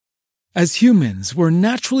As humans, we're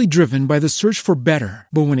naturally driven by the search for better.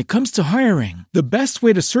 But when it comes to hiring, the best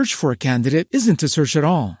way to search for a candidate isn't to search at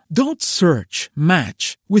all. Don't search,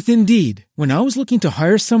 match with Indeed. When I was looking to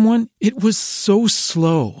hire someone, it was so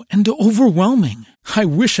slow and overwhelming. I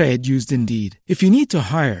wish I had used Indeed. If you need to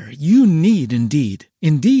hire, you need Indeed.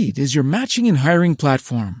 Indeed is your matching and hiring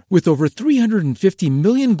platform with over 350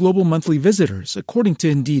 million global monthly visitors, according to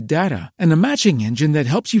Indeed data, and a matching engine that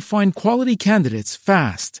helps you find quality candidates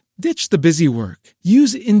fast. Ditch the busy work.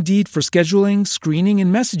 Use Indeed for scheduling, screening,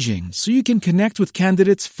 and messaging so you can connect with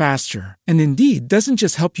candidates faster. And Indeed doesn't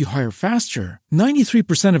just help you hire faster.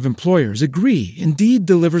 93% of employers agree Indeed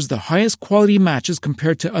delivers the highest quality matches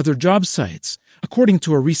compared to other job sites, according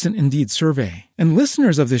to a recent Indeed survey. And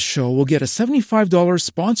listeners of this show will get a $75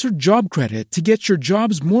 sponsored job credit to get your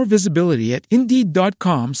jobs more visibility at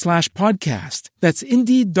Indeed.com/podcast. That's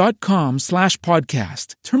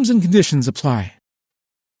Indeed.com/podcast. Terms and conditions apply.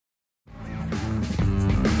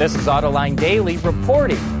 This is Autoline Daily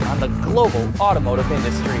reporting on the global automotive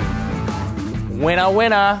industry. Winna,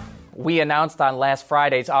 winna! We announced on last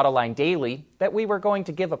Friday's Autoline Daily that we were going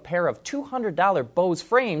to give a pair of $200 Bose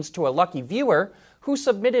frames to a lucky viewer who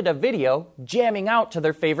submitted a video jamming out to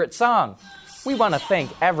their favorite song. We want to thank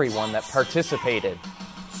everyone that participated.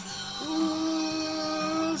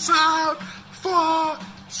 School's out for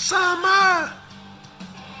summer.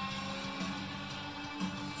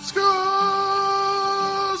 School's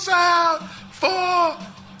out forever.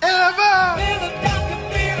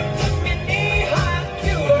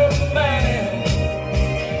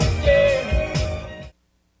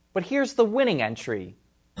 But here's the winning entry.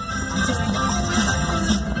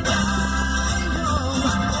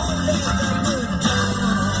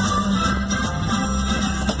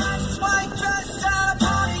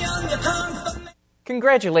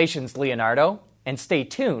 Congratulations, Leonardo, and stay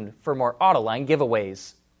tuned for more Autoline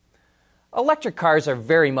giveaways. Electric cars are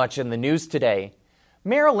very much in the news today.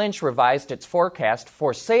 Merrill Lynch revised its forecast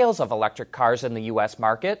for sales of electric cars in the U.S.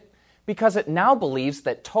 market because it now believes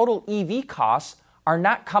that total EV costs are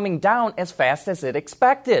not coming down as fast as it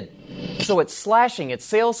expected. So it's slashing its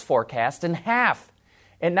sales forecast in half.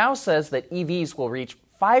 It now says that EVs will reach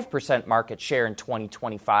 5% market share in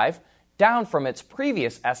 2025, down from its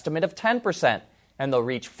previous estimate of 10%, and they'll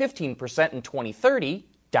reach 15% in 2030,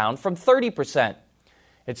 down from 30%.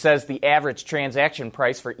 It says the average transaction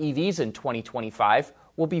price for EVs in 2025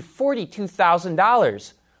 will be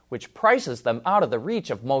 $42,000, which prices them out of the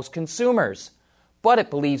reach of most consumers. But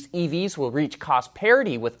it believes EVs will reach cost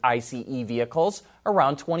parity with ICE vehicles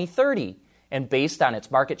around 2030. And based on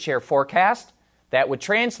its market share forecast, that would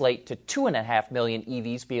translate to 2.5 million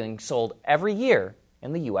EVs being sold every year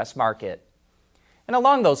in the U.S. market. And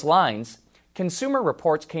along those lines, Consumer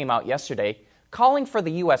Reports came out yesterday calling for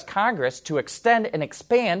the U.S. Congress to extend and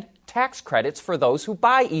expand tax credits for those who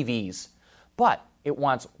buy EVs. But it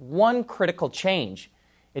wants one critical change.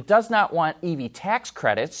 It does not want EV tax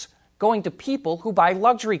credits going to people who buy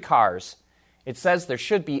luxury cars. It says there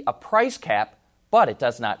should be a price cap, but it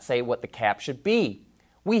does not say what the cap should be.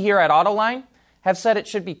 We here at Autoline have said it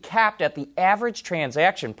should be capped at the average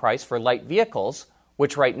transaction price for light vehicles,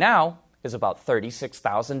 which right now is about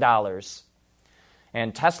 $36,000.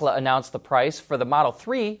 And Tesla announced the price for the Model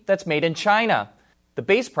 3 that's made in China. The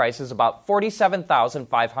base price is about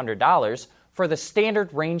 $47,500 for the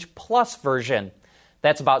Standard Range Plus version.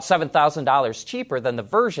 That's about $7,000 cheaper than the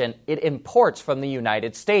version it imports from the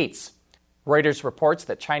United States. Reuters reports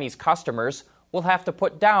that Chinese customers will have to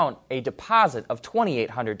put down a deposit of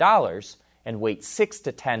 $2,800 and wait 6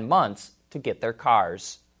 to 10 months to get their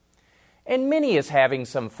cars. And Mini is having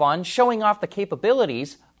some fun showing off the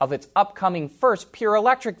capabilities of its upcoming first pure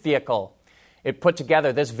electric vehicle. It put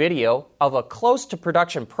together this video of a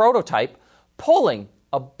close-to-production prototype pulling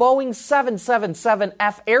a Boeing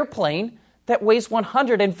 777F airplane that weighs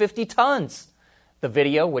 150 tons. The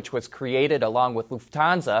video, which was created along with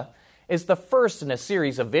Lufthansa, is the first in a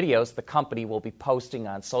series of videos the company will be posting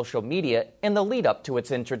on social media in the lead-up to its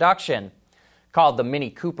introduction. Called the Mini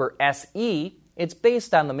Cooper SE, it's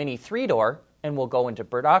based on the Mini 3-door and will go into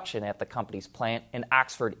production at the company's plant in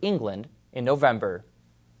Oxford, England, in November.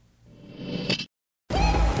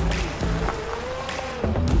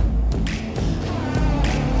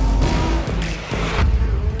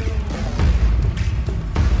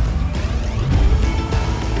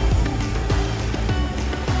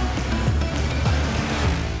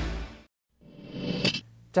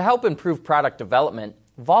 To help improve product development,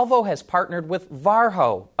 Volvo has partnered with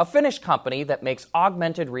Varjo, a Finnish company that makes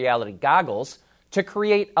augmented reality goggles, to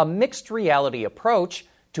create a mixed reality approach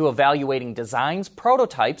to evaluating designs,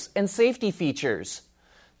 prototypes, and safety features.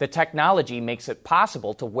 The technology makes it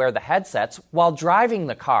possible to wear the headsets while driving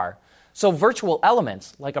the car, so virtual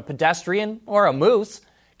elements like a pedestrian or a moose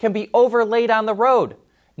can be overlaid on the road.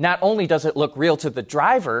 Not only does it look real to the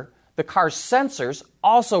driver, the car's sensors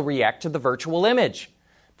also react to the virtual image.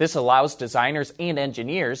 This allows designers and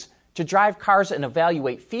engineers to drive cars and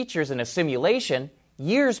evaluate features in a simulation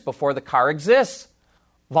years before the car exists.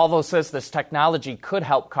 Volvo says this technology could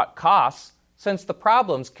help cut costs since the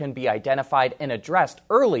problems can be identified and addressed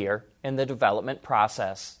earlier in the development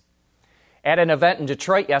process. At an event in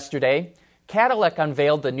Detroit yesterday, Cadillac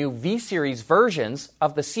unveiled the new V-Series versions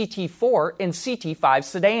of the CT4 and CT5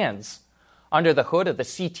 sedans. Under the hood of the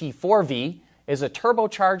CT4V is a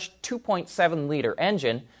turbocharged 2.7-liter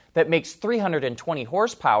engine that makes 320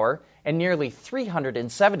 horsepower and nearly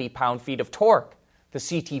 370 pound-feet of torque. The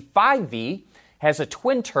CT5V has a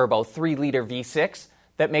twin-turbo 3-liter V6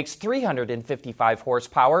 that makes 355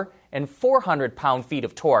 horsepower and 400 pound-feet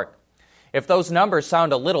of torque. If those numbers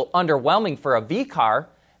sound a little underwhelming for a V car,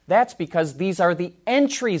 that's because these are the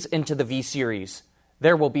entries into the V-Series.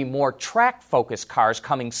 There will be more track-focused cars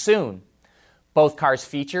coming soon. Both cars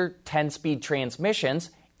feature 10-speed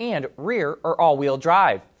transmissions and rear or all-wheel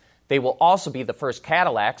drive. They will also be the first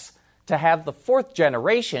Cadillacs to have the 4th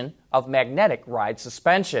generation of magnetic ride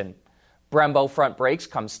suspension. Brembo front brakes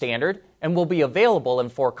come standard and will be available in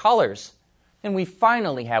 4 colors. And we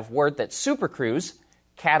finally have word that Super Cruise,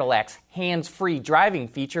 Cadillac's hands-free driving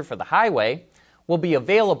feature for the highway, will be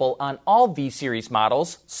available on all V-Series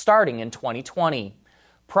models starting in 2020.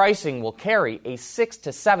 Pricing will carry a $6,000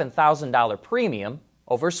 to $7,000 premium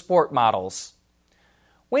over sport models.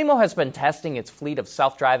 Waymo has been testing its fleet of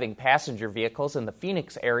self-driving passenger vehicles in the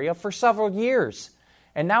Phoenix area for several years,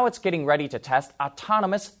 and now it's getting ready to test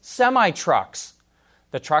autonomous semi-trucks.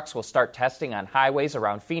 The trucks will start testing on highways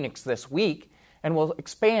around Phoenix this week and will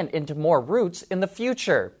expand into more routes in the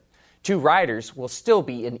future. 2 riders will still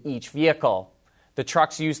be in each vehicle. The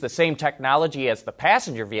trucks use the same technology as the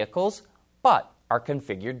passenger vehicles, but are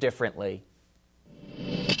configured differently.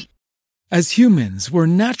 As humans, we're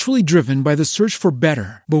naturally driven by the search for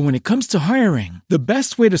better. But when it comes to hiring, the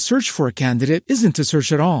best way to search for a candidate isn't to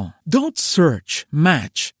search at all. Don't search,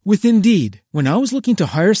 match with Indeed. When I was looking to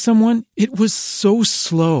hire someone, it was so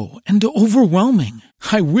slow and overwhelming.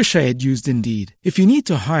 I wish I had used Indeed. If you need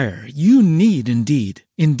to hire, you need Indeed.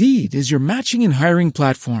 Indeed is your matching and hiring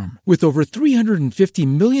platform with over 350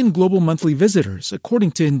 million global monthly visitors,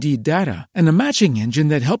 according to Indeed data, and a matching engine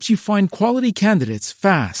that helps you find quality candidates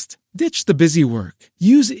fast. Ditch the busy work.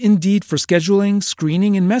 Use Indeed for scheduling,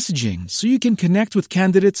 screening, and messaging so you can connect with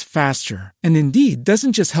candidates faster. And Indeed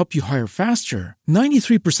doesn't just help you hire faster.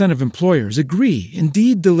 93% of employers agree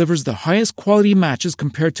Indeed delivers the highest quality matches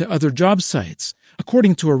compared to other job sites,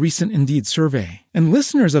 according to a recent Indeed survey. And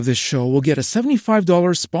listeners of this show will get a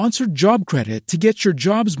 $75 sponsored job credit to get your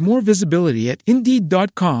jobs more visibility at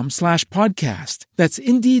Indeed.com/podcast. That's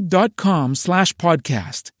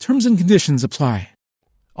Indeed.com/podcast. Terms and conditions apply.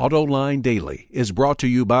 AutoLine Daily is brought to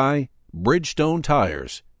you by Bridgestone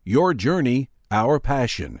Tires. Your journey, our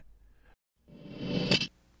passion.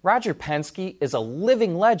 Roger Penske is a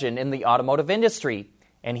living legend in the automotive industry,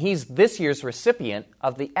 and he's this year's recipient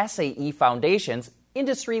of the SAE Foundation's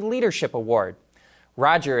Industry Leadership Award.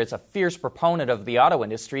 Roger is a fierce proponent of the auto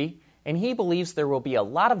industry, and he believes there will be a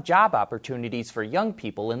lot of job opportunities for young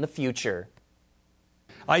people in the future.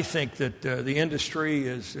 I think that the industry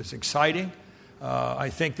is exciting. I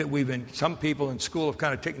think that some people in school have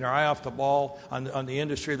kind of taken their eye off the ball on the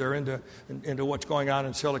industry. They're into what's going on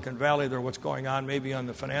in Silicon Valley. They're what's going on maybe on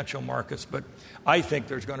the financial markets. But I think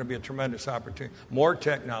there's going to be a tremendous opportunity. More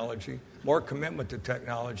technology, more commitment to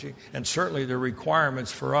technology, and certainly the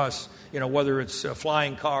requirements for us, whether it's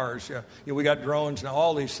flying cars, we got drones now,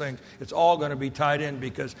 all these things, it's all going to be tied in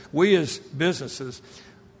because we as businesses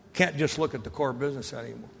can't just look at the core business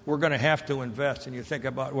anymore. We're going to have to invest, and you think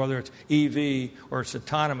about whether it's EV or it's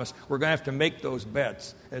autonomous, we're going to have to make those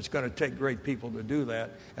bets. And it's going to take great people to do that.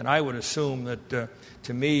 And I would assume that,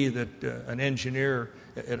 to me, that an engineer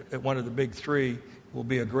at one of the big 3 will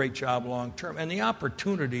be a great job long term. And the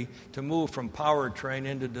opportunity to move from powertrain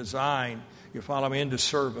into design, you follow me, into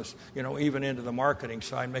service, even into the marketing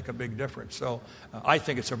side, make a big difference. So I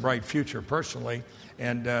think it's a bright future personally.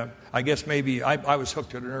 And I guess maybe I was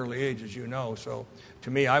hooked at an early age, as you know. So to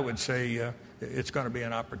me, I would say it's going to be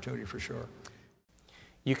an opportunity for sure.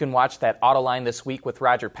 You can watch that Autoline This Week with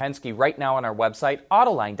Roger Penske right now on our website,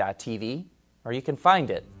 autoline.tv, or you can find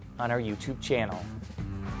it on our YouTube channel.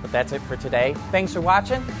 But that's it for today. Thanks for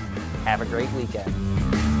watching. Have a great weekend.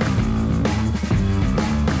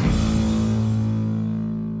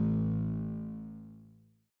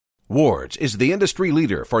 Ward's is the industry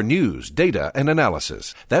leader for news, data, and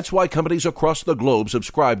analysis. That's why companies across the globe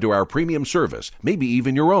subscribe to our premium service, maybe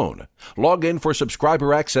even your own. Log in for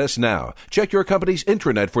subscriber access now. Check your company's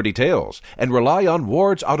intranet for details and rely on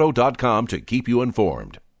wardsauto.com to keep you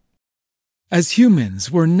informed. As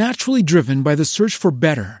humans, we're naturally driven by the search for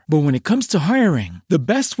better. But when it comes to hiring, the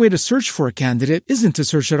best way to search for a candidate isn't to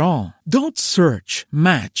search at all. Don't search,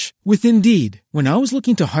 match with Indeed. When I was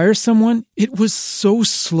looking to hire someone, it was so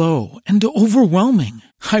slow and overwhelming.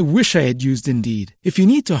 I wish I had used Indeed. If you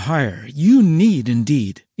need to hire, you need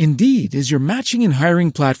Indeed. Indeed is your matching and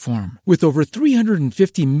hiring platform with over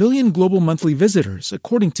 350 million global monthly visitors,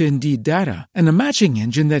 according to Indeed data, and a matching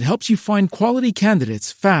engine that helps you find quality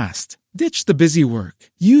candidates fast. Ditch the busy work.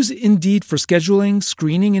 Use Indeed for scheduling,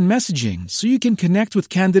 screening, and messaging so you can connect with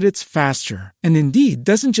candidates faster. And Indeed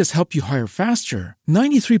doesn't just help you hire faster.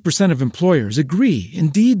 93% of employers agree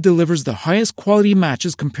Indeed delivers the highest quality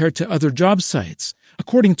matches compared to other job sites,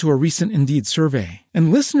 according to a recent Indeed survey.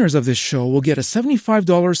 And listeners of this show will get a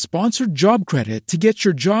 $75 sponsored job credit to get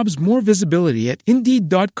your jobs more visibility at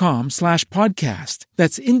Indeed.com/podcast.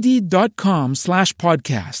 That's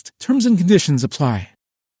Indeed.com/podcast. Terms and conditions apply.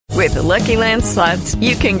 With the Lucky Land Slots,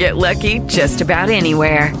 you can get lucky just about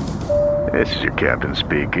anywhere. This is your captain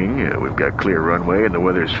speaking. We've got clear runway and the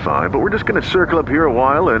weather's fine, but we're just going to circle up here a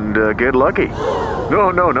while and get lucky.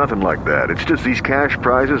 No, nothing like that. It's just these cash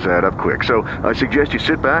prizes add up quick. So I suggest you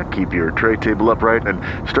sit back, keep your tray table upright, and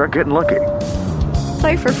start getting lucky.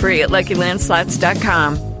 Play for free at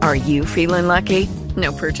LuckyLandSlots.com. Are you feeling lucky?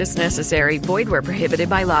 No purchase necessary. Void where prohibited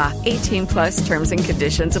by law. 18+ terms and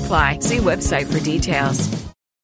conditions apply. See website for details.